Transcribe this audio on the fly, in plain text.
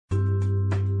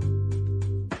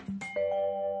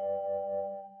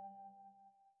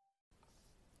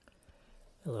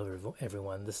Hello,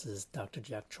 everyone. This is Dr.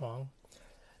 Jack Chuang.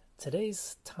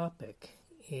 Today's topic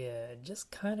just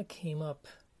kind of came up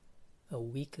a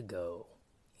week ago,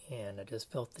 and I just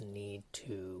felt the need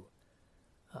to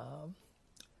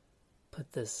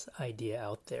put this idea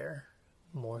out there,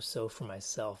 more so for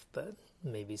myself, but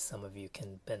maybe some of you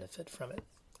can benefit from it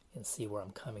and see where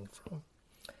I'm coming from.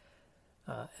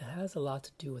 It has a lot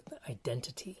to do with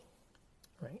identity,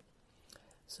 right?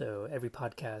 So every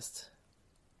podcast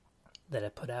that I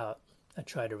put out, I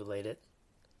try to relate it,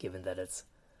 given that it's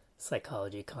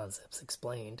psychology concepts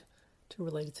explained, to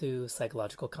relate it to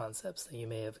psychological concepts that you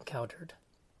may have encountered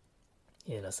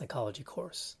in a psychology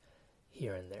course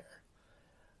here and there.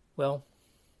 Well,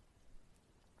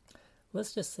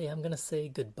 let's just say I'm going to say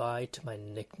goodbye to my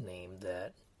nickname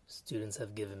that students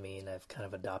have given me and I've kind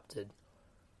of adopted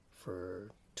for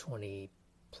 20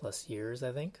 plus years,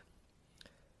 I think,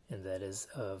 and that is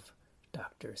of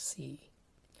Dr. C.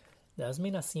 Now, this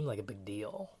may not seem like a big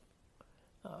deal.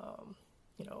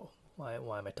 Why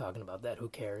am I talking about that? Who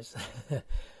cares?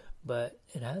 But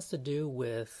it has to do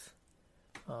with,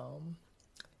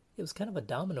 it was kind of a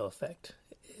domino effect.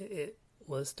 It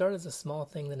started as a small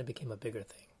thing, then it became a bigger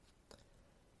thing.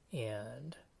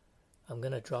 And I'm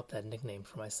going to drop that nickname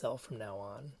for myself from now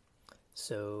on.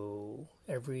 So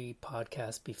every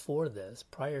podcast before this,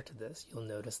 prior to this, you'll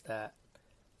notice that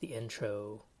the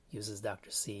intro uses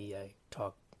Dr. C. I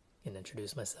talk and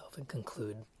introduce myself and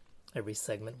conclude every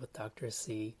segment with Dr.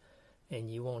 C, and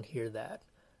you won't hear that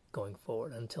going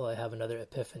forward until I have another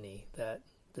epiphany that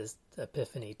this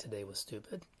epiphany today was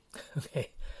stupid.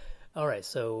 Okay. All right.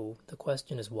 So the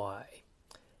question is why?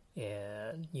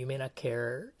 And you may not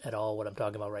care at all what I'm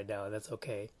talking about right now, and that's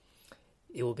okay.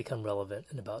 It will become relevant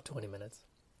in about 20 minutes.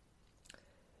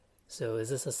 So is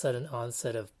this a sudden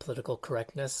onset of political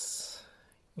correctness?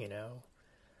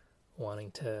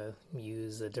 Wanting to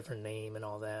use a different name and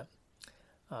all that.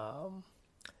 I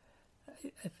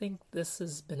think this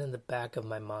has been in the back of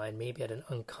my mind, maybe at an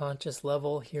unconscious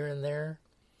level here and there,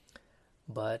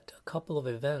 but a couple of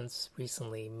events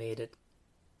recently made it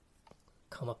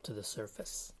come up to the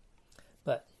surface.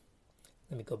 But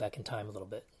let me go back in time a little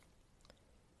bit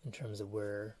in terms of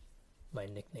where my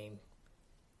nickname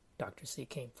Dr. C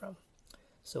came from.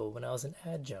 So when I was an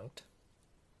adjunct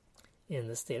in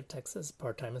the state of Texas,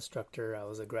 part-time instructor, I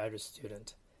was a graduate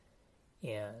student,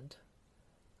 and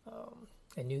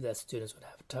I knew that students would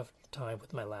have a tough time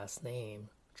with my last name,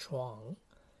 Chuang,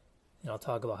 and I'll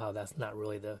talk about how that's not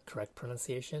really the correct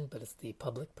pronunciation, but it's the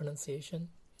public pronunciation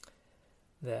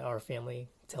that our family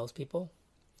tells people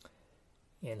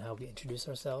and how we introduce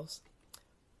ourselves.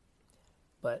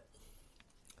 But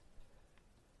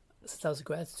since I was a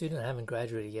grad student, I haven't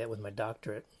graduated yet with my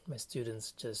doctorate, my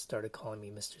students just started calling me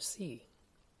Mr. C.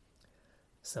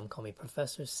 Some call me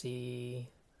Professor C.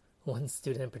 One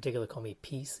student in particular called me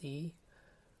PC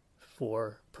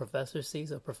for Professor C,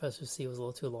 so Professor C was a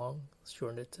little too long,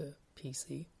 shortened it to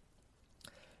PC.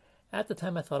 At the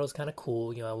time, I thought it was kind of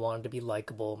cool. I wanted to be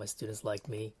likable. My students liked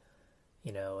me,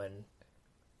 and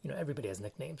everybody has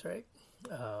nicknames, right?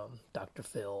 Dr.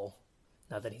 Phil.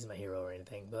 Not that he's my hero or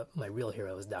anything, but my real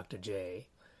hero is Dr. J,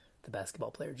 the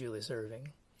basketball player Julius Erving.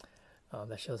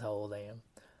 That shows how old I am.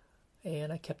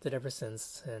 And I kept it ever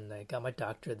since, and I got my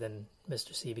doctorate, then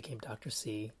Mr. C became Dr.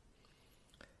 C.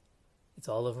 It's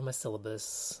all over my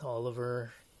syllabus, all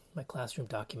over my classroom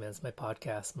documents, my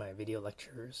podcasts, my video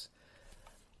lectures.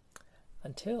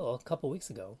 Until a couple weeks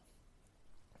ago,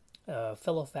 a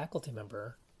fellow faculty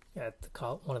member at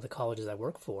one of the colleges I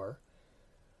work for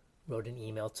wrote an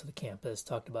email to the campus,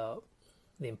 talked about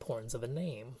the importance of a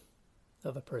name,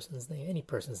 of a person's name, any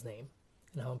person's name,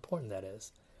 and how important that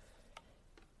is.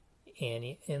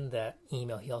 And in that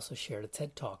email, he also shared a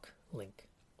TED Talk link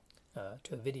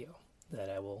to a video that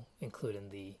I will include in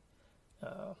the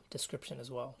description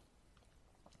as well.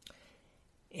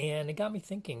 And it got me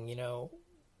thinking,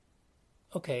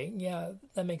 okay, yeah,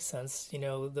 that makes sense.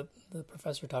 The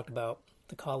professor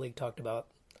the colleague talked about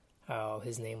how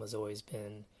his name has always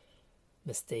been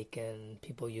mistaken.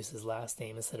 People use his last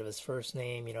name instead of his first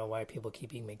name. Why people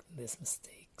keep making these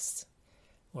mistakes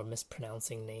or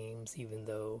mispronouncing names, even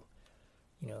though,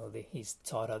 he's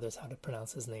taught others how to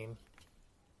pronounce his name.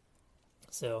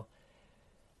 So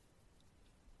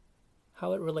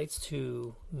how it relates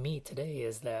to me today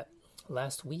is that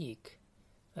last week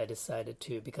I decided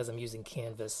to, because I'm using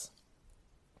Canvas,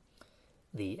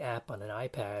 the app on an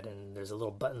iPad, and there's a little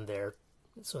button there.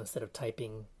 So instead of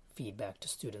typing feedback to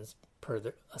students per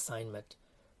their assignment,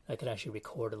 I could actually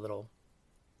record a little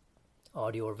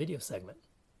audio or video segment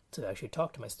to actually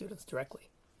talk to my students directly.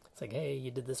 It's like, hey,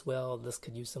 you did this well, this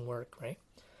could use some work, right?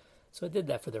 So I did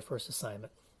that for their first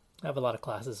assignment. I have a lot of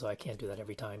classes, so I can't do that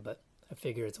every time, but I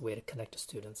figure it's a way to connect to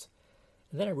students.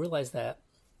 And then I realized that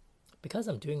because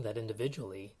I'm doing that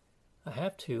individually, I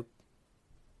have to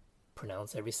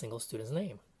pronounce every single student's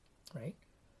name, right?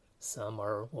 Some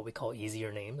are what we call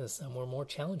easier names, and some were more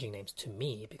challenging names to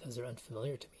me because they're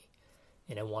unfamiliar to me.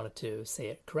 And I wanted to say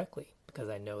it correctly because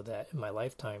I know that in my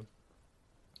lifetime,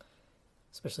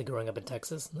 especially growing up in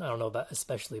Texas, I don't know about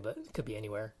especially, but it could be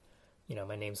anywhere.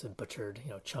 My name's been butchered,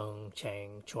 Chung,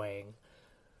 Chang, Chuang,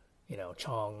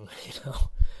 Chong,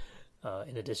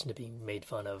 in addition to being made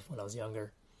fun of when I was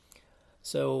younger.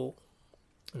 So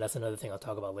that's another thing I'll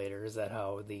talk about later is that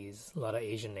how a lot of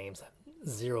Asian names have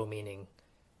zero meaning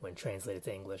when translated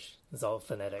to English. It's all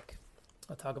phonetic.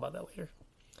 I'll talk about that later.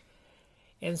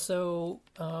 And so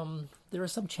there are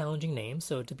some challenging names.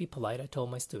 So to be polite, I told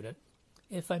my student,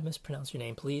 if I mispronounce your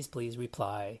name, please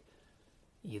reply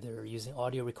either using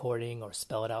audio recording or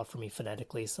spell it out for me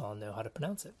phonetically so I'll know how to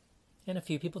pronounce it. And a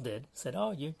few people said,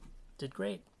 oh, you did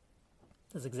great.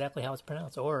 That's exactly how it's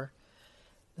pronounced. Or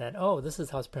that, oh, this is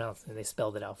how it's pronounced. And they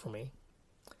spelled it out for me.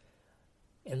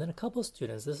 And then a couple of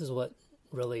students, this is what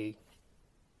really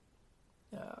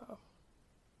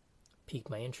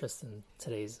piqued my interest in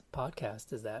today's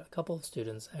podcast, is that a couple of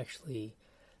students actually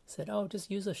said, oh, just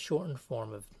use a shortened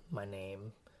form of my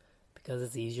name because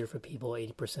it's easier for people.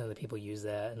 80% of the people use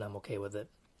that, and I'm okay with it.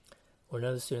 Or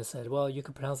another student said, well, you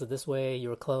could pronounce it this way, you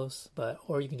were close,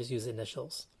 or you can just use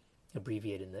initials,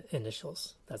 abbreviated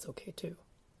initials. That's okay too.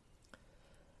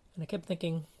 And I kept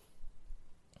thinking,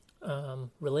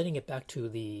 relating it back to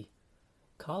the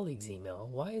colleague's email,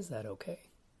 why is that okay?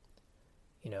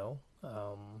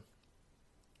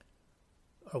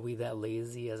 Are we that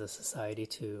lazy as a society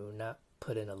to not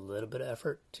put in a little bit of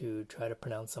effort to try to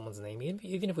pronounce someone's name,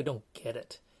 even if we don't get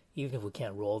it, even if we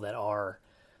can't roll that R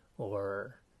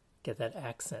or get that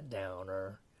accent down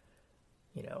or,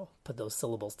 put those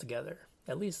syllables together?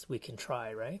 At least we can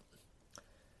try, right?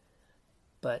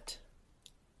 But,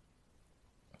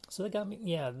 so that got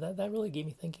me, that really gave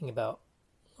me thinking about,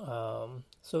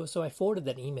 so I forwarded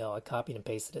that email, I copied and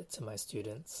pasted it to my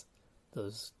students,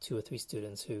 those 2 or 3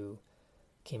 students who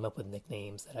came up with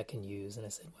nicknames that I can use. And I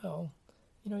said, well,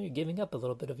 you're giving up a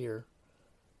little bit of your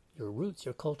roots,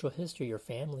 your cultural history, your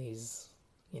family's,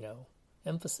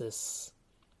 emphasis.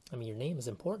 I mean, your name is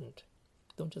important.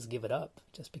 Don't just give it up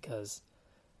just because,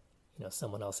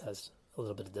 someone else has a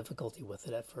little bit of difficulty with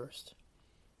it at first.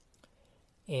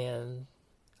 And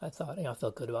I thought, I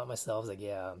felt good about myself. Like,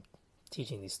 I'm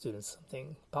teaching these students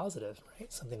something positive,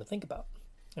 right? Something to think about.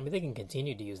 I mean, they can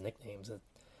continue to use nicknames.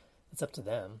 It's up to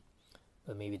them.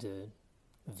 But maybe to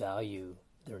value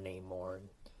their name more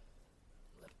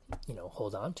and,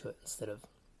 hold on to it instead of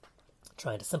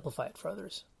trying to simplify it for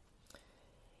others.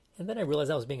 And then I realized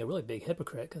I was being a really big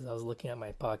hypocrite because I was looking at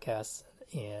my podcasts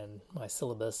and my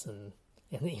syllabus and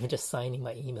even just signing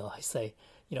my email. I say,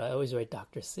 I always write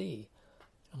Dr. C.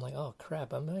 I'm like, oh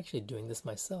crap, I'm actually doing this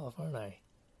myself, aren't I?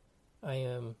 I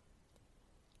am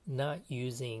not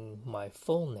using my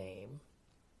full name,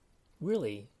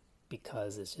 really,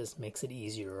 because it just makes it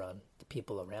easier on the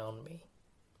people around me.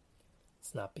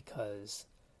 It's not because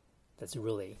that's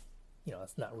really,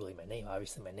 it's not really my name.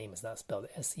 Obviously, my name is not spelled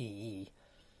S-E-E,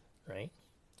 right?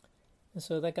 And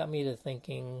so that got me to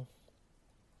thinking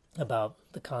about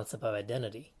the concept of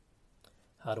identity.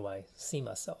 How do I see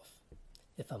myself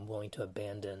if I'm willing to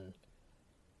abandon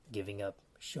giving up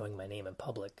showing my name in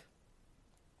public?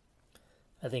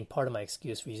 I think part of my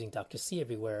excuse for using Dr. C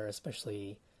everywhere,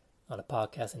 especially on a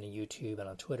podcast and on YouTube and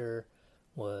on Twitter,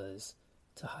 was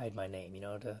to hide my name,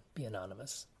 to be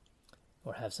anonymous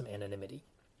or have some anonymity.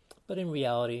 But in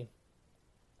reality,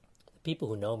 the people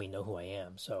who know me know who I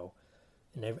am. So,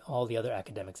 and all the other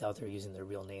academics out there are using their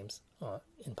real names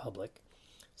in public.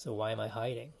 So why am I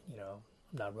hiding? I'm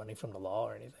not running from the law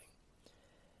or anything.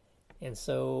 And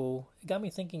so it got me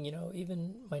thinking,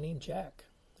 even my name Jack,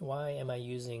 why am I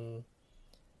using,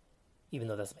 even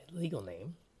though that's my legal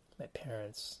name, my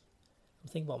parents, I'm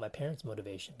thinking about my parents'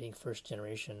 motivation, being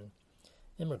first-generation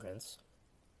immigrants.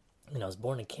 And I was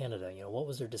born in Canada. What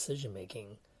was their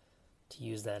decision-making to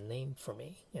use that name for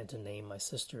me and to name my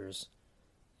sisters,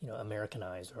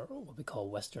 Americanized or what we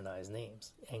call Westernized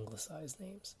names, Anglicized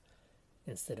names,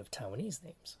 instead of Taiwanese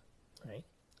names, right?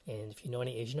 And if you know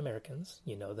any Asian Americans,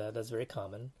 you know that that's very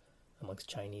common amongst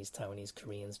Chinese, Taiwanese,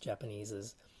 Koreans, Japanese,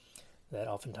 is that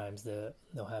oftentimes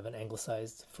they'll have an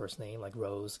anglicized first name like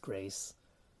Rose, Grace,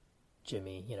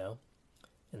 Jimmy,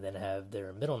 and then have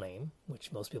their middle name,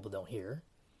 which most people don't hear,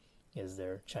 is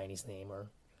their Chinese name or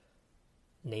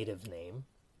native name,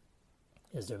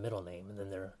 is their middle name, and then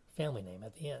their family name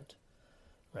at the end,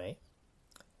 right?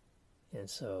 And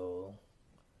so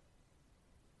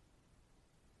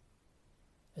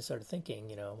I started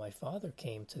thinking, my father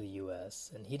came to the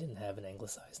US and he didn't have an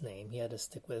anglicized name. He had to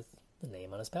stick with the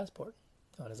name on his passport,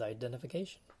 on his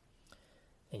identification.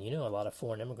 And a lot of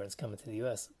foreign immigrants coming to the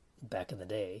US back in the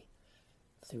day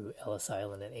through Ellis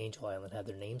Island and Angel Island had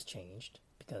their names changed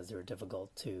because they were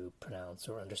difficult to pronounce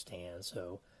or understand.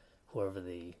 So whoever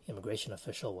the immigration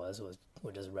official was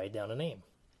would just write down a name.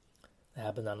 That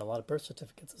happened on a lot of birth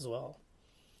certificates as well,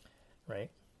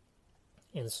 right?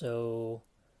 And so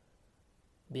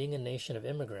being a nation of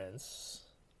immigrants,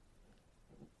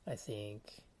 I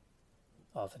think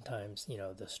oftentimes,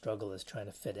 the struggle is trying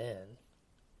to fit in.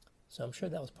 So I'm sure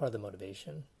that was part of the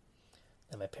motivation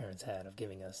that my parents had of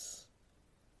giving us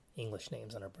English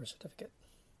names on our birth certificate,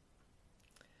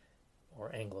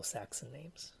 or Anglo-Saxon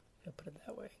names, if I put it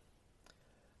that way,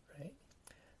 right?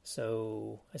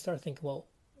 So I started thinking, well,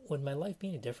 would my life be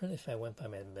any different if I went by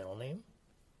my middle name?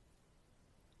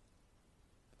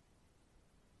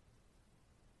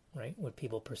 Right? Would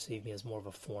people perceive me as more of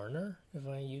a foreigner if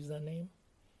I use that name?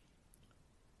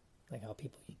 Like how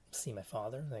people see my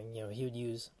father. Like, he would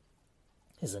use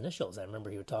his initials. I remember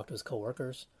he would talk to his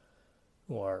coworkers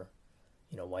who are,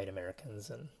 white Americans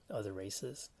and other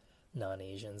races,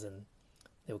 non-Asians, and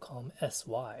they would call him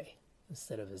S.Y.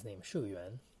 instead of his name Shu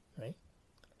Yuan, right?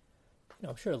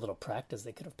 I'm sure a little practice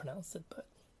they could have pronounced it, but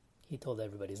he told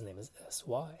everybody his name is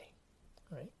S.Y.,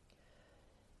 right?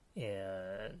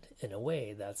 And in a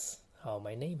way, that's how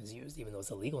my name is used, even though it's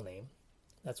a legal name.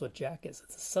 That's what Jack is.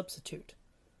 It's a substitute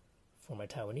for my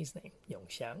Taiwanese name,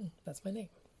 Yongxiang. That's my name,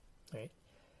 right?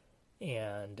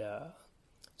 And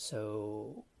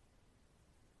so,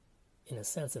 in a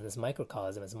sense, in this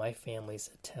microcosm, it's my family's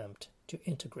attempt to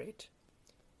integrate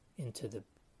into the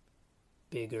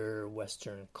bigger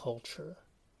Western culture,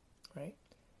 right?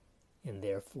 And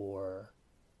therefore,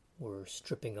 we're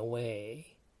stripping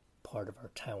away part of our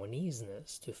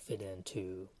Taiwanese-ness to fit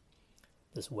into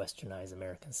this westernized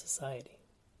American society.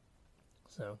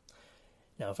 So,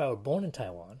 now if I were born in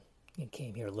Taiwan and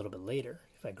came here a little bit later,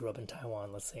 if I grew up in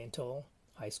Taiwan, let's say until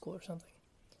high school or something,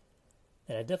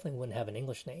 then I definitely wouldn't have an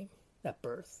English name at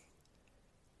birth.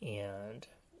 And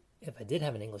if I did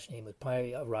have an English name, it would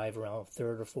probably arrive around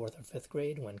 3rd or 4th or 5th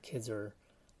grade when kids are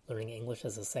learning English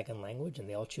as a second language and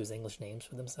they all choose English names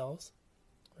for themselves,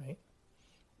 right?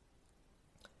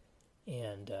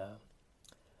 And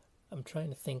I'm trying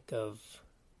to think of,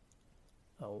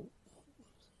 I'm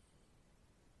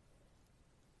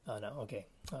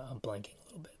blanking a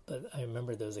little bit, but I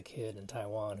remember there was a kid in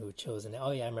Taiwan who chose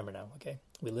oh yeah, I remember now, okay.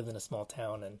 We lived in a small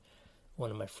town and one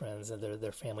of my friends,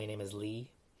 their family name is Lee,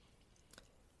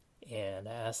 and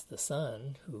I asked the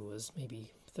son, who was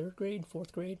maybe 3rd grade,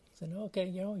 4th grade, I said, okay,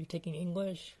 you're taking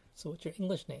English, so what's your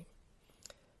English name?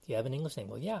 Do you have an English name?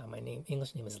 Well, yeah, my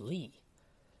English name is Lee.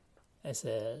 I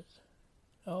said,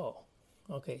 oh,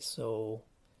 okay, so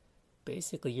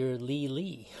basically you're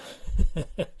Lee.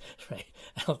 Right?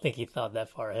 I don't think he thought that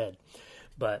far ahead.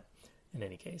 But in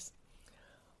any case.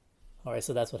 All right,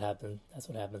 so that's what happened. That's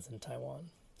what happens in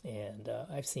Taiwan. And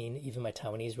I've seen even my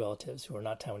Taiwanese relatives who are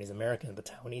not Taiwanese American, but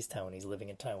Taiwanese living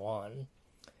in Taiwan.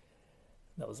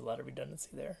 That was a lot of redundancy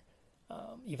there.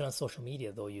 Even on social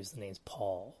media, they'll use the names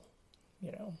Paul,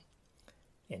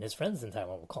 and his friends in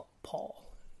Taiwan will call him Paul.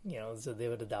 So they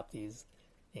would adopt these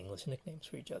English nicknames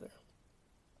for each other.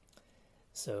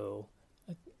 So,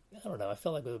 I don't know, I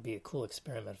felt like it would be a cool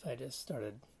experiment if I just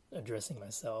started addressing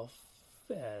myself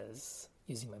as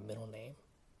using my middle name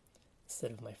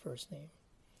instead of my first name.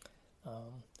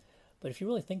 But if you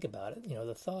really think about it,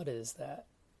 the thought is that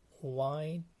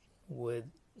why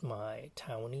would my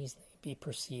Taiwanese name be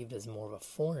perceived as more of a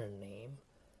foreign name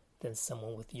than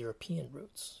someone with European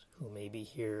roots who may be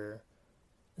here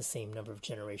the same number of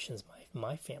generations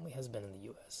my family has been in the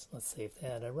U.S. Let's say if they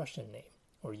had a Russian name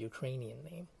or a Ukrainian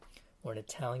name or an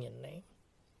Italian name,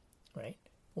 right?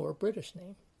 Or a British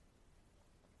name.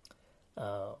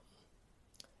 But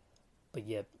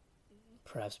yet,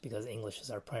 perhaps because English is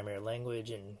our primary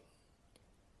language and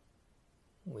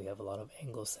we have a lot of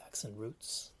Anglo-Saxon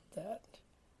roots, that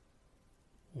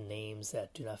names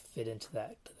that do not fit into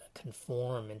that,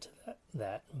 conform into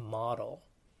that model,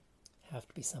 have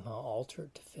to be somehow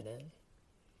altered to fit in.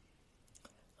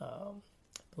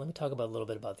 But let me talk about a little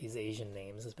bit about these Asian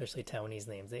names, especially Taiwanese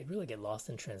names. They really get lost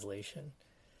in translation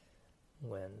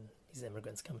when these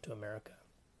immigrants come to America.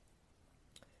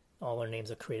 All our names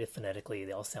are created phonetically.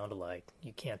 They all sound alike.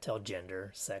 You can't tell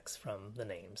gender, sex from the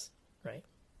names, right?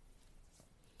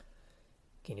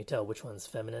 Can you tell which one's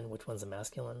feminine, which one's a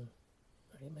masculine?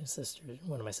 Right?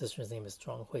 One of my sister's name is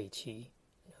Zhuang Huiqi.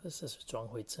 The other sister's Zhuang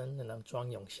Huizhen, and I'm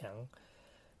Zhuang Yongxiang.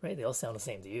 Right? They all sound the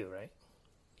same to you, right?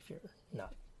 If you're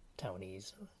not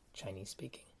Taiwanese or Chinese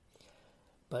speaking.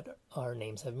 But our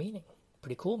names have meaning,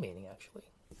 pretty cool meaning actually.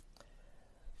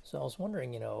 So I was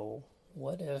wondering,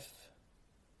 what if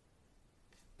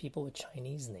people with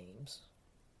Chinese names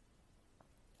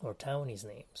or Taiwanese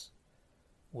names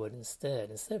would instead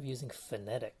of using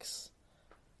phonetics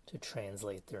to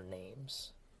translate their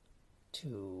names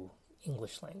to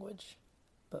English language,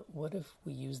 but what if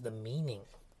we use the meaning?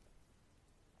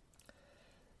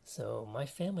 So my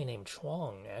family name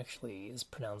Chuang actually is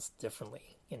pronounced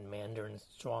differently. In Mandarin it's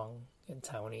Chuang, in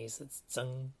Taiwanese it's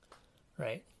Zheng,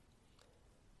 right?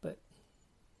 But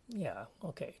yeah,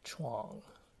 okay, Chuang,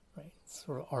 right? It's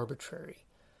sort of arbitrary.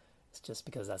 It's just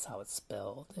because that's how it's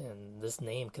spelled. And this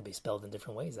name could be spelled in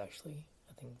different ways, actually.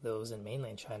 I think those in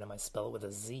mainland China might spell it with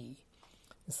a Z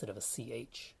instead of a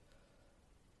CH.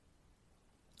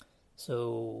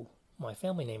 So my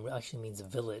family name actually means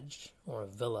village or a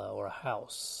villa or a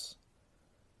house.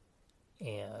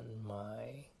 And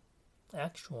my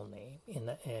actual name,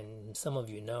 and some of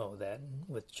you know that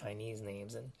with Chinese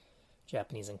names and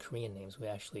Japanese and Korean names, we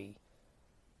actually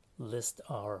list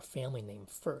our family name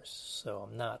first. So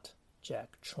I'm not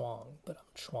Jack Chuang, but I'm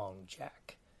Chuang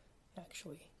Jack,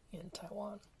 actually, in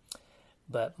Taiwan.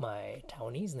 But my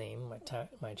Taiwanese name,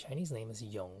 my Chinese name is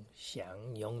Yong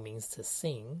Xiang. Yong means to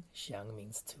sing, Xiang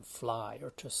means to fly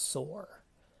or to soar,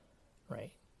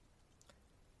 right?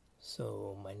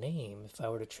 So my name, if I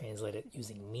were to translate it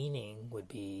using meaning, would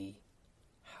be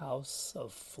House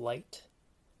of Flight.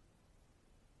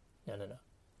 No.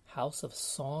 House of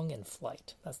Song and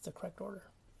Flight. That's the correct order,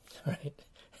 right?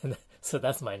 So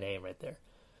that's my name right there.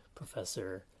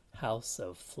 Professor House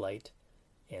of Flight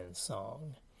and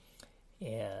Song.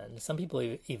 And some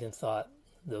people even thought,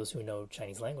 those who know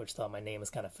Chinese language, thought my name was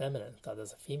kind of feminine, thought it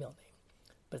was a female name.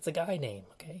 But it's a guy name,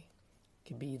 okay? It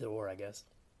could be either or, I guess.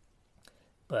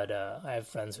 But I have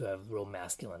friends who have real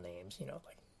masculine names,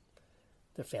 like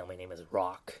their family name is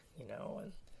Rock, and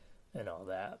all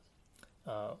that.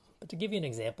 But to give you an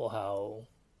example how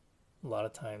a lot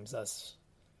of times us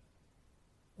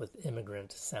with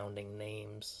immigrant sounding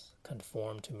names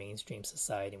conform to mainstream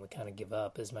society and we kind of give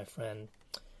up, is my friend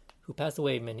who passed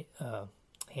away a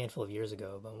handful of years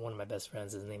ago, but one of my best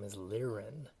friends, his name is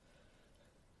Liren,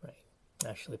 right?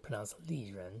 Actually pronounced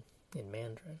Liren in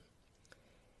Mandarin.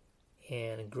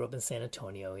 And grew up in San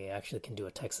Antonio. He actually can do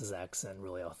a Texas accent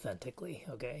really authentically,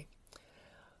 okay?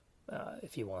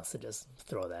 If he wants to just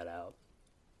throw that out.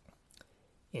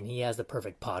 And he has the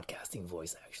perfect podcasting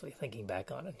voice, actually, thinking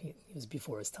back on it. He was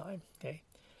before his time, okay?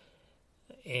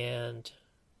 And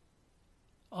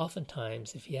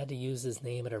oftentimes, if he had to use his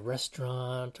name at a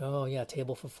restaurant, oh yeah,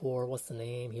 table for four, what's the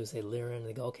name? He would say Liren, and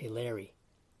they go, okay, Larry,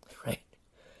 right?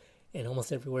 And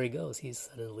almost everywhere he goes, he's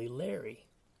suddenly Larry.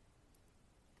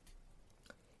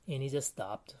 And he just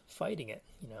stopped fighting it,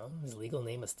 His legal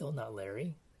name is still not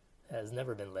Larry. Has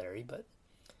never been Larry, but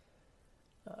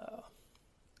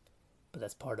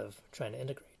that's part of trying to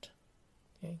integrate,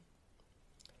 okay?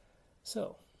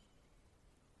 So,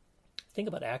 think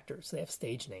about actors. They have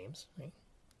stage names, right?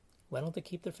 Why don't they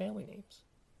keep their family names?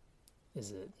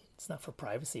 It's not for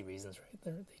privacy reasons,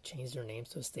 right? They change their names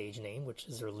to a stage name, which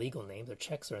is their legal name. Their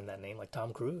checks are in that name, like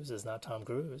Tom Cruise is not Tom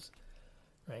Cruise,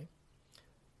 right?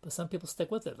 But some people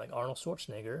stick with it, like Arnold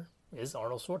Schwarzenegger is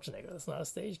Arnold Schwarzenegger. That's not a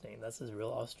stage name. That's his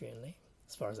real Austrian name,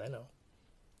 as far as I know,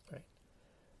 right?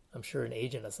 I'm sure an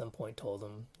agent at some point told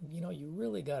him, you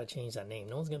really got to change that name.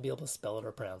 No one's going to be able to spell it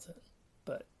or pronounce it.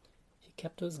 But he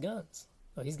kept to his guns.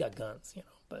 Well, he's got guns,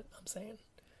 but I'm saying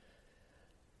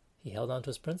he held on to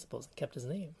his principles and kept his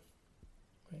name,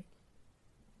 right?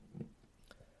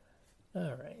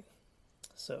 All right.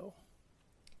 So,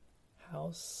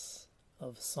 House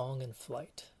of Song and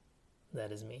Flight.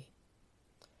 That is me.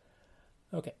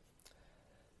 Okay.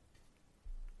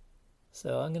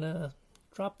 So I'm going to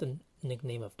drop the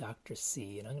nickname of Dr.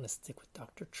 C and I'm going to stick with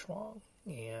Dr. Chuang.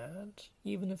 And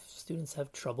even if students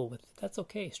have trouble with it, that's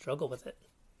okay. Struggle with it.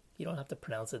 You don't have to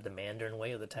pronounce it the Mandarin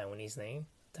way or the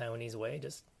Taiwanese way.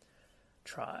 Just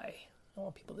try. I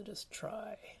want people to just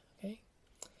try, okay?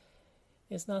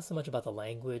 It's not so much about the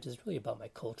language. It's really about my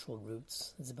cultural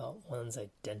roots. It's about one's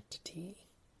identity.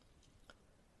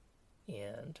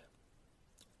 And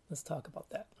let's talk about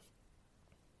that.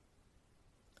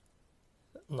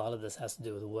 A lot of this has to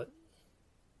do with what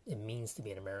it means to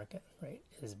be an American, right?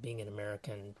 Is being an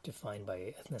American defined by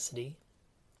ethnicity?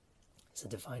 Is it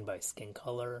defined by skin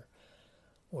color?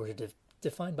 Or is it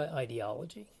defined by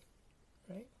ideology,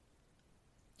 right?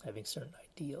 Having certain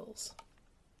ideals.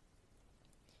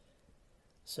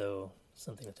 So,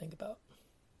 something to think about.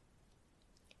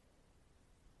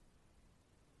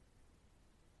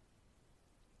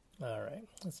 All right,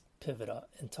 let's pivot up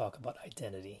and talk about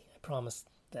identity. promised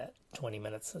that 20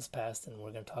 minutes has passed and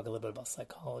we're going to talk a little bit about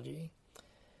psychology.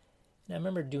 And I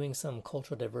remember doing some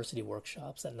cultural diversity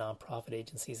workshops at nonprofit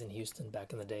agencies in Houston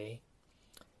back in the day.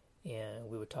 And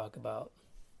we would talk about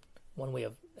one way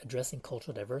of addressing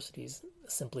cultural diversity is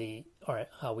simply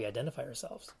how we identify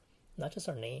ourselves. Not just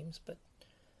our names, but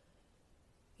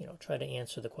try to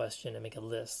answer the question and make a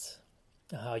list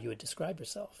of how you would describe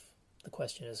yourself. The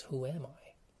question is, who am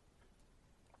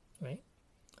I? Right?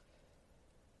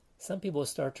 Some people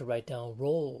start to write down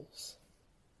roles.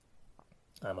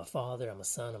 I'm a father, I'm a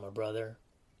son, I'm a brother,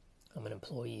 I'm an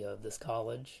employee of this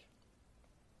college,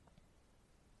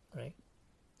 right?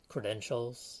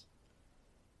 Credentials.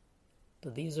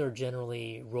 But these are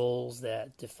generally roles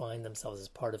that define themselves as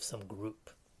part of some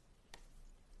group.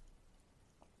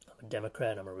 I'm a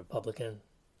Democrat, I'm a Republican,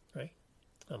 right?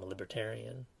 I'm a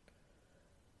libertarian.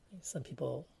 Some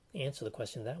people answer the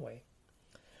question that way.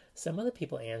 Some other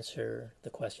people answer the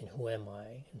question, who am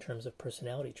I, in terms of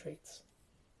personality traits.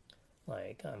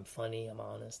 Like, I'm funny, I'm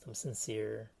honest, I'm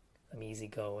sincere, I'm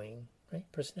easygoing, right?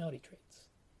 Personality traits.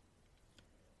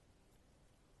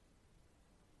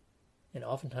 And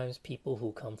oftentimes people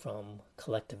who come from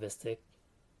collectivistic,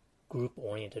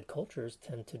 group-oriented cultures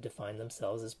tend to define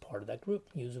themselves as part of that group,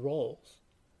 use roles.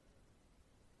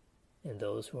 And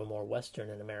those who are more Western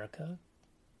in America,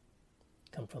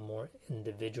 come from more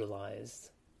individualized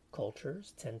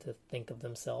cultures, tend to think of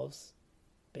themselves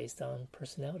based on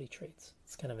personality traits.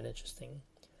 It's kind of an interesting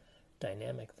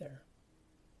dynamic there.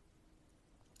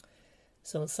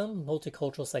 So in some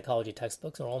multicultural psychology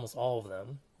textbooks, or almost all of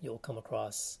them, you'll come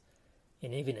across,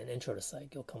 and even in Intro to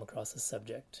Psych, you'll come across a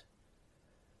subject.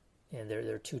 And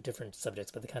there are two different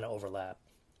subjects, but they kind of overlap.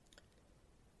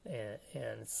 And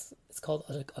it's called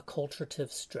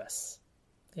acculturative stress.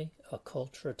 Okay?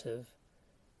 Acculturative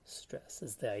stress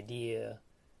is the idea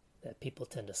that people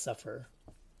tend to suffer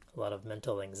a lot of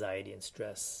mental anxiety and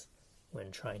stress when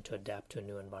trying to adapt to a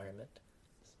new environment.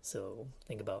 So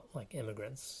think about like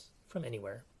immigrants from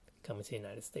anywhere coming to the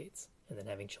United States and then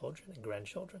having children and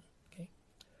grandchildren. Okay,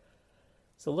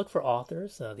 so look for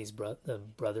authors. The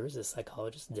brothers, the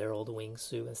psychologists, Daryl Wing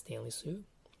Su and Stanley Su.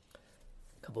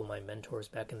 A couple of my mentors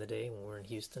back in the day when we were in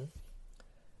Houston,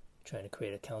 trying to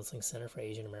create a counseling center for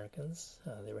Asian Americans.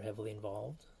 They were heavily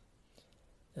involved,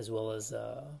 as well as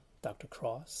Dr.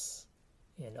 Cross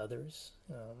and others.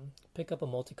 Pick up a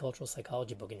multicultural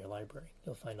psychology book in your library.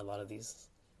 You'll find a lot of these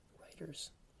writers.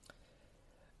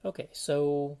 Okay,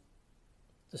 so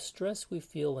the stress we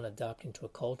feel when adapting to a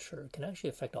culture can actually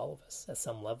affect all of us at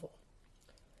some level.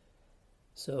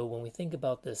 So when we think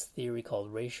about this theory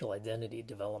called racial identity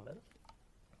development,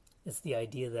 it's the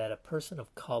idea that a person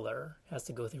of color has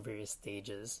to go through various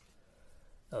stages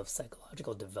of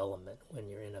psychological development when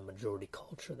you're in a majority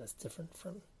culture that's different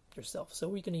from yourself. So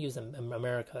we're going to use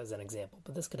America as an example,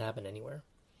 but this could happen anywhere.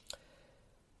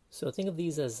 So think of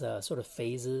these as sort of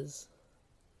phases,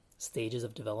 stages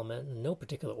of development, in no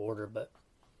particular order, but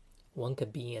one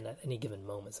could be in at any given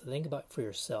moment. So think about for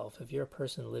yourself. If you're a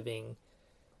person living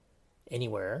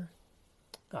anywhere,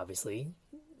 obviously,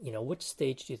 which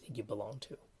stage do you think you belong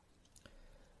to?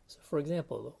 So for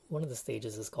example, one of the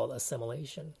stages is called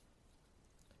assimilation.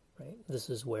 Right? This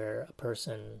is where a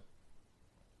person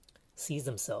sees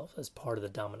themselves as part of the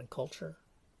dominant culture,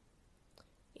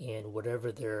 and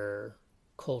whatever their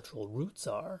cultural roots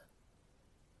are,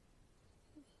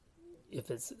 if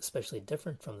it's especially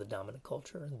different from the dominant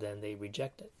culture, then they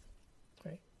reject it,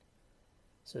 right?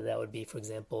 So that would be, for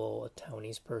example, a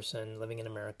Taiwanese person living in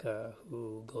America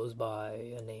who goes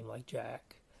by a name like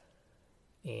Jack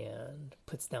and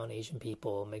puts down Asian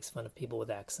people, makes fun of people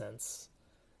with accents,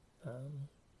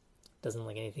 doesn't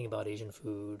like anything about Asian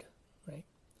food, right?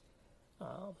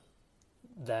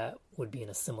 That would be an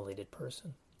assimilated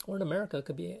person. Or in America, it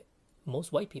could be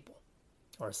most white people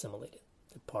are assimilated.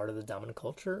 They're part of the dominant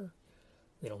culture.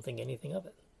 They don't think anything of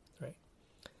it, right?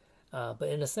 But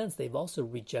in a sense, they've also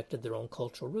rejected their own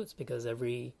cultural roots, because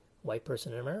every white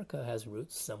person in America has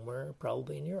roots somewhere,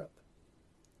 probably in Europe,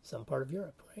 some part of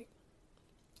Europe, right?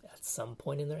 At some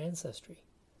point in their ancestry,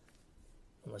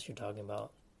 unless you're talking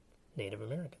about Native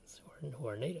Americans who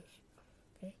are native.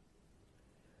 Okay,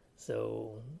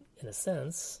 so in a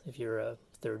sense, if you're a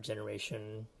third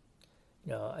generation,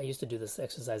 I used to do this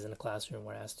exercise in the classroom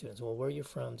where I asked students, well, where are you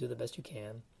from? Do the best you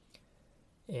can.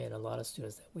 And a lot of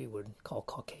students that we would call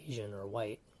Caucasian or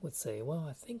white would say, well,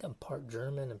 I think I'm part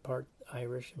German and part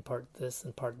Irish and part this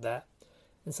and part that.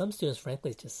 And some students,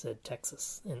 frankly, just said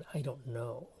Texas, and I don't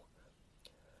know.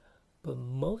 But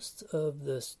most of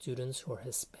the students who are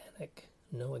Hispanic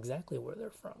know exactly where they're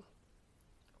from.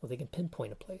 Well, they can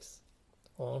pinpoint a place.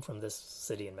 Oh, I'm from this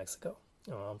city in Mexico.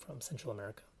 Oh, I'm from Central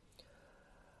America.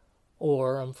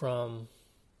 Or I'm from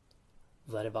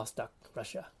Vladivostok,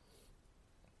 Russia.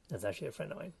 That's actually a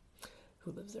friend of mine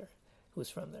who lives there, who's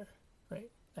from there,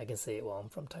 right? I can say, well, I'm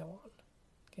from Taiwan,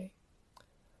 okay?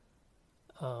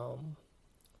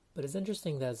 But it's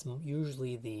interesting that it's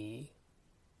usually the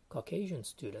Caucasian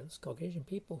students, Caucasian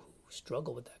people who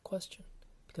struggle with that question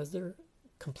because they're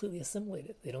completely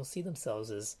assimilated. They don't see themselves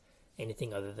as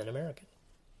anything other than American.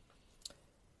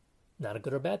 Not a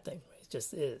good or bad thing, right? It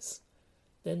just is.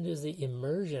 Then there's the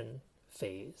immersion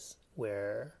phase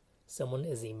where someone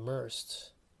is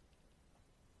immersed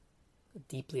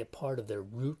deeply a part of their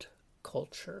root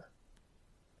culture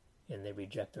and they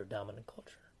reject their dominant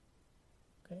culture.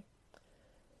 Okay?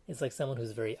 It's like someone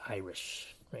who's very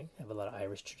Irish, right? Have a lot of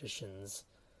Irish traditions,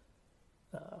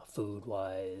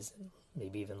 food-wise, and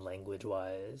maybe even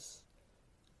language-wise.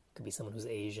 Could be someone who's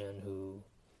Asian who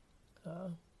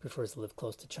prefers to live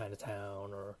close to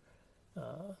Chinatown or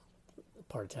a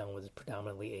part of town where it's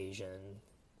predominantly Asian,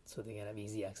 so they can have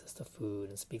easy access to food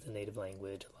and speak the native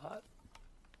language a lot,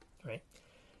 right?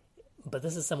 But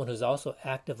this is someone who's also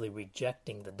actively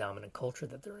rejecting the dominant culture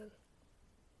that they're in.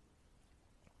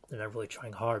 They're not really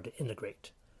trying hard to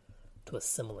integrate, to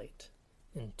assimilate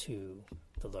into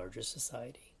the larger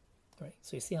society, right?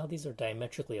 So you see how these are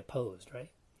diametrically opposed, right?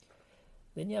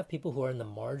 Then you have people who are in the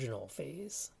marginal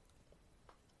phase.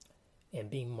 And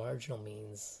being marginal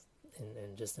means,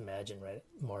 and just imagine, right,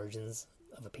 margins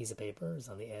of a piece of paper is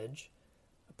on the edge.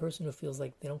 A person who feels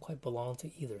like they don't quite belong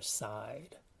to either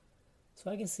side. So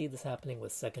I can see this happening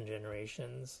with second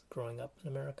generations growing up in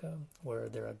America, where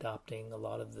they're adopting a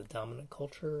lot of the dominant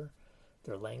culture.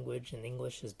 Their language in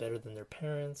English is better than their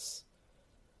parents,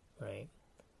 right?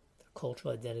 Their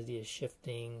cultural identity is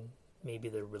shifting. Maybe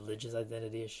their religious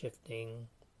identity is shifting.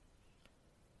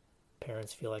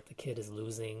 Parents feel like the kid is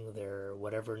losing their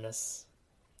whateverness,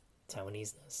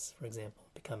 Taiwanese-ness, for example,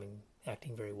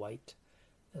 acting very white,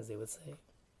 as they would say,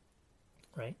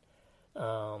 right?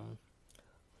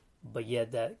 But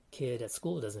yet that kid at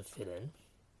school doesn't fit in,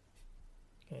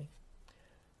 okay?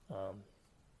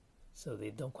 So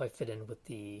they don't quite fit in with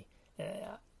the...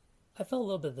 I felt a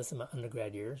little bit of this in my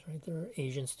undergrad years, right? There are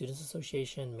Asian Students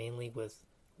Association, mainly with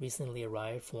recently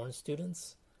arrived foreign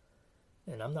students,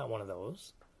 and I'm not one of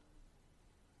those.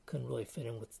 Couldn't really fit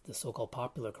in with the so-called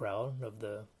popular crowd of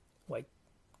the white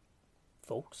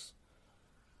folks,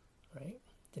 right?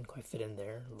 Didn't quite fit in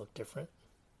there, looked different.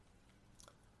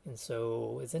 And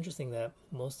so it's interesting that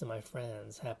most of my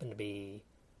friends happen to be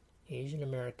Asian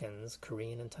Americans,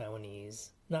 Korean and Taiwanese,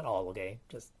 not all, okay,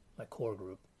 just my core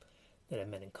group that I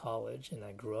met in college and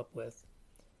I grew up with.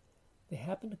 They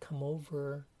happen to come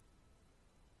over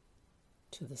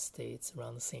to the States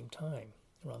around the same time,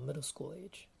 around middle school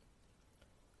age.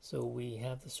 So we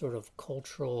have this sort of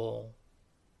cultural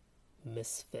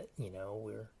misfit,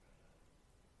 we're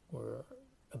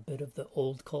a bit of the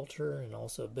old culture and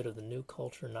also a bit of the new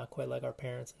culture, not quite like our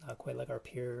parents, not quite like our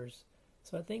peers.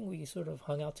 So I think we sort of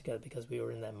hung out together because we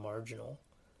were in that marginal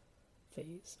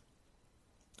phase.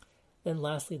 Then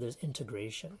lastly, there's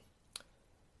integration.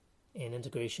 And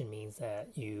integration means that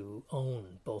you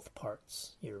own both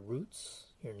parts. Your roots,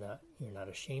 you're not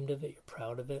ashamed of it, you're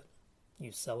proud of it,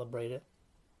 you celebrate it,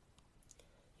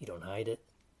 you don't hide it,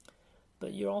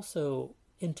 but you're also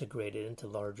integrated into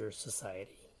larger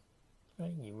society.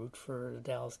 Right? You root for the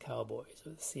Dallas Cowboys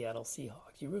or the Seattle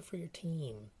Seahawks. You root for your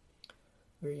team.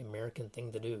 Very American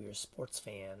thing to do. You're a sports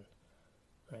fan,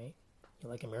 right? You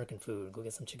like American food. Go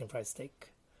get some chicken fried steak,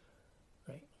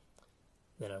 right?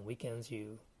 Then on weekends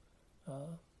you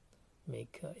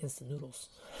make instant noodles.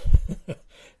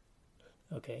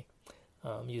 Okay,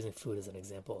 using food as an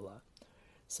example a lot.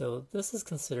 So this is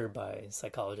considered by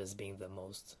psychologists being the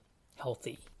most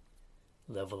healthy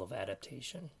level of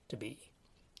adaptation to be.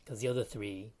 Because the other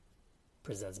three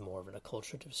presents more of an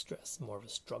acculturative stress, more of a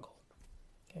struggle.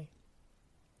 Okay.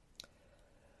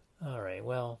 All right.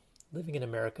 Well, living in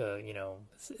America,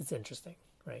 it's interesting,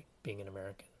 right? Being an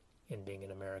American and being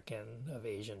an American of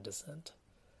Asian descent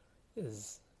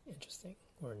is interesting.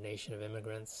 We're a nation of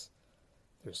immigrants.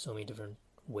 There's so many different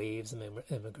waves of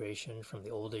immigration, from the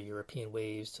older European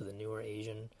waves to the newer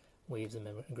Asian waves of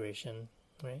immigration,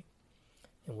 right?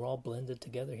 And we're all blended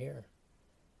together here,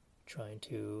 trying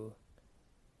to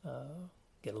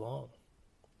get along.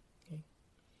 Okay.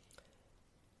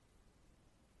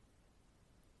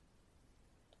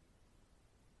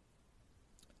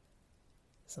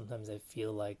 Sometimes I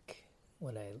feel like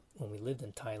when we lived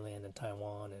in Thailand and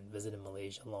Taiwan and visited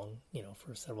Malaysia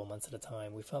for several months at a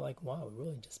time, we felt like, wow, we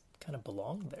really just kind of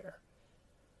belonged there.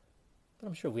 But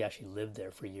I'm sure we actually lived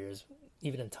there for years.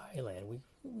 Even in Thailand,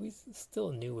 we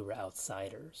still knew we were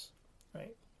outsiders,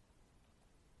 right?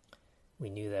 we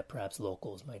knew that perhaps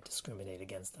locals might discriminate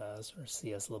against us or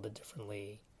see us a little bit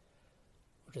differently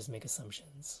or just make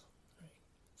assumptions, right?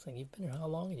 It's like, you've been here how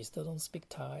long and you still don't speak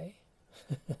Thai?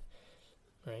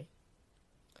 Right?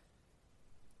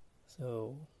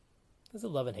 So there's a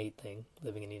love and hate thing.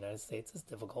 Living in the United States is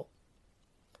difficult.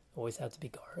 Always have to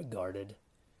be guarded,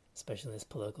 especially in this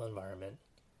political environment,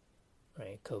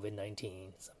 right?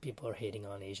 COVID-19. Some people are hating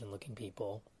on Asian-looking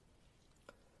people.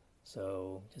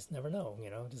 So just never know,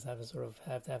 just have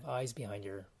to have eyes behind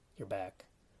your back.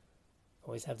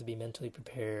 Always have to be mentally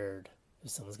prepared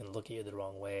if someone's going to look at you the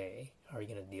wrong way. How are you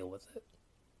going to deal with it?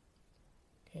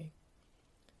 Okay?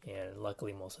 And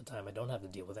luckily most of the time I don't have to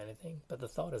deal with anything, but the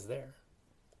thought is there.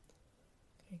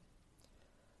 Okay?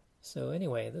 So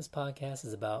anyway, this podcast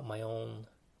is about my own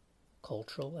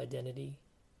cultural identity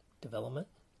development,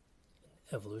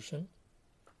 evolution,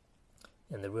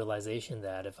 and the realization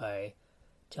that if I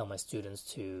tell my students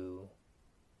to,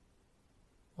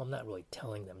 well, I'm not really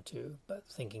telling them to, but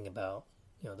thinking about,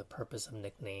 the purpose of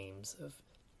nicknames, of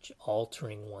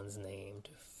altering one's name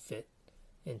to fit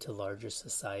into larger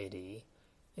society,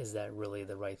 is that really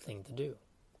the right thing to do?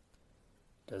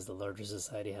 Does the larger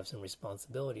society have some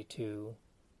responsibility to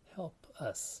help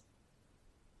us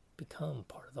become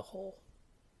part of the whole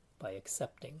by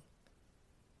accepting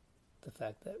the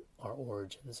fact that our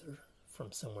origins are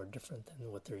from somewhere different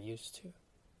than what they're used to?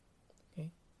 Okay?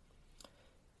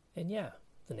 And yeah,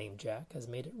 the name Jack has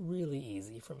made it really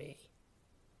easy for me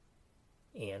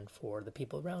and for the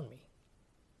people around me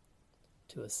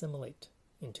to assimilate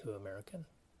into American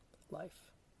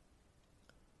life.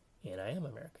 And I am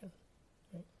American,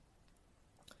 right?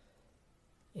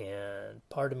 And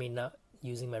part of me not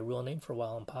using my real name for a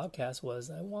while on podcasts was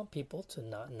I want people to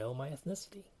not know my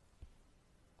ethnicity.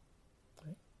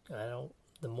 Right?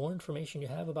 The more information you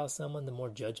have about someone, the more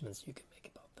judgments you can make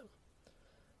about them.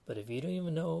 But if you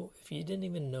didn't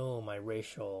even know my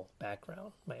racial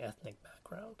background, my ethnic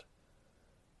background,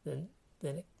 then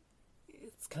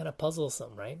it's kind of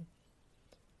puzzlesome, right?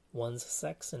 One's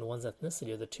sex and one's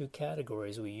ethnicity are the two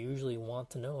categories we usually want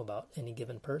to know about any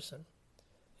given person.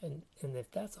 And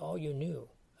if that's all you knew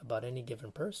about any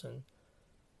given person,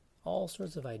 all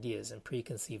sorts of ideas and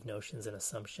preconceived notions and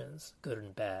assumptions, good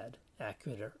and bad,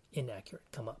 accurate or inaccurate,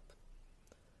 come up.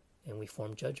 And we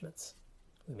form judgments.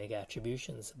 We make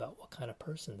attributions about what kind of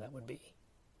person that would be,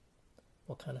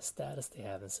 what kind of status they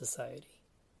have in society,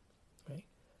 right?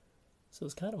 So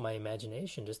it's kind of my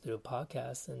imagination just to do a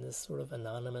podcast in this sort of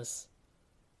anonymous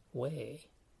way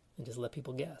and just let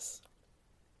people guess.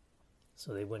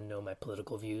 So they wouldn't know my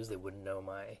political views, they wouldn't know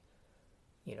my,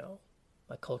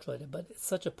 my cultural identity, but it's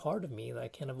such a part of me that I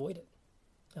can't avoid it.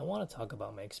 I want to talk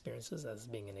about my experiences as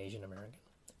being an Asian American,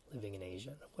 living in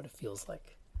Asia, what it feels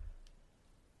like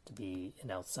to be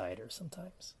an outsider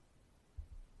sometimes.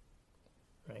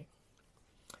 Right?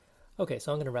 Okay,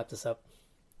 so I'm going to wrap this up.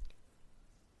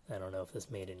 I don't know if this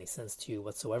made any sense to you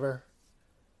whatsoever,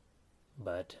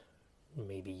 but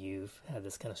maybe you've had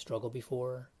this kind of struggle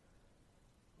before.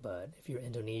 But if you're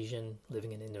Indonesian,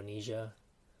 living in Indonesia,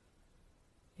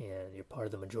 and you're part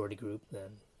of the majority group, then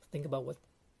think about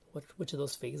which of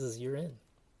those phases you're in,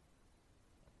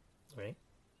 right?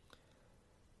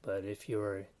 But if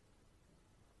you're a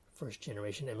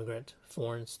first-generation immigrant,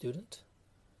 foreign student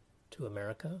to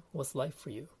America, what's life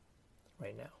for you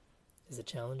right now? Is it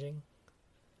challenging?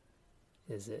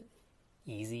 Is it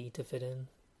easy to fit in?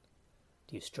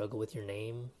 Do you struggle with your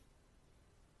name?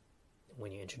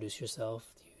 When you introduce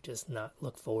yourself, do you just not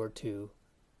look forward to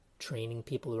training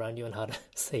people around you on how to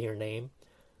say your name?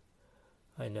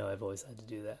 I know I've always had to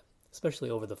do that, especially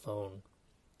over the phone.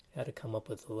 I had to come up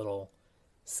with a little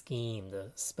scheme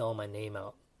to spell my name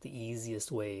out the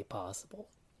easiest way possible,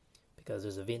 because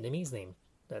there's a Vietnamese name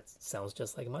that sounds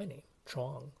just like my name,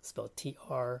 Trong, spelled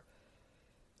Troung,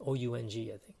 I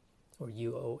think, or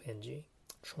Uong,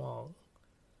 Trong.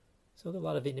 So there are a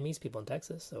lot of Vietnamese people in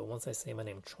Texas, so once I say my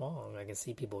name Trong, I can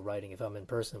see people writing if I'm in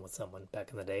person with someone back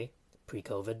in the day,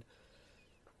 pre-COVID,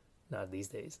 not these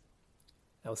days.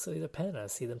 I will see their pen and I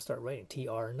see them start writing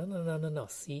TR, no,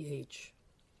 CH.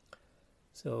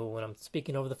 So when I'm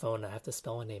speaking over the phone, I have to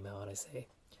spell my name out. I say,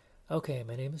 okay,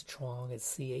 my name is Trong.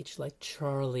 It's CH like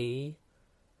Charlie,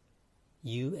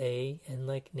 UA,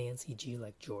 like Nancy, G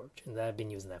like George. And I've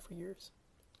been using that for years,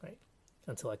 right?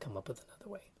 Until I come up with another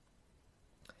way.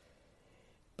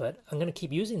 But I'm going to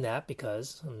keep using that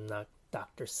because I'm not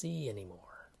Dr. C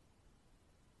anymore.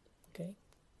 Okay?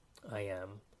 I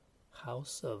am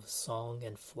House of Song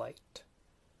and Flight.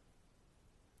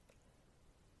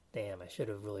 Damn, I should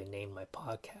have really named my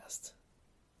podcast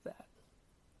that.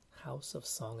 House of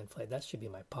Song and Flight. That should be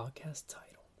my podcast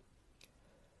title.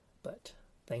 But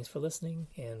thanks for listening,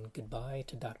 and goodbye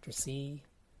to Dr. C.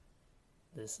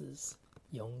 This is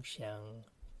Yongxiang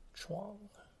Chuang.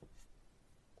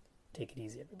 Take it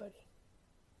easy, everybody.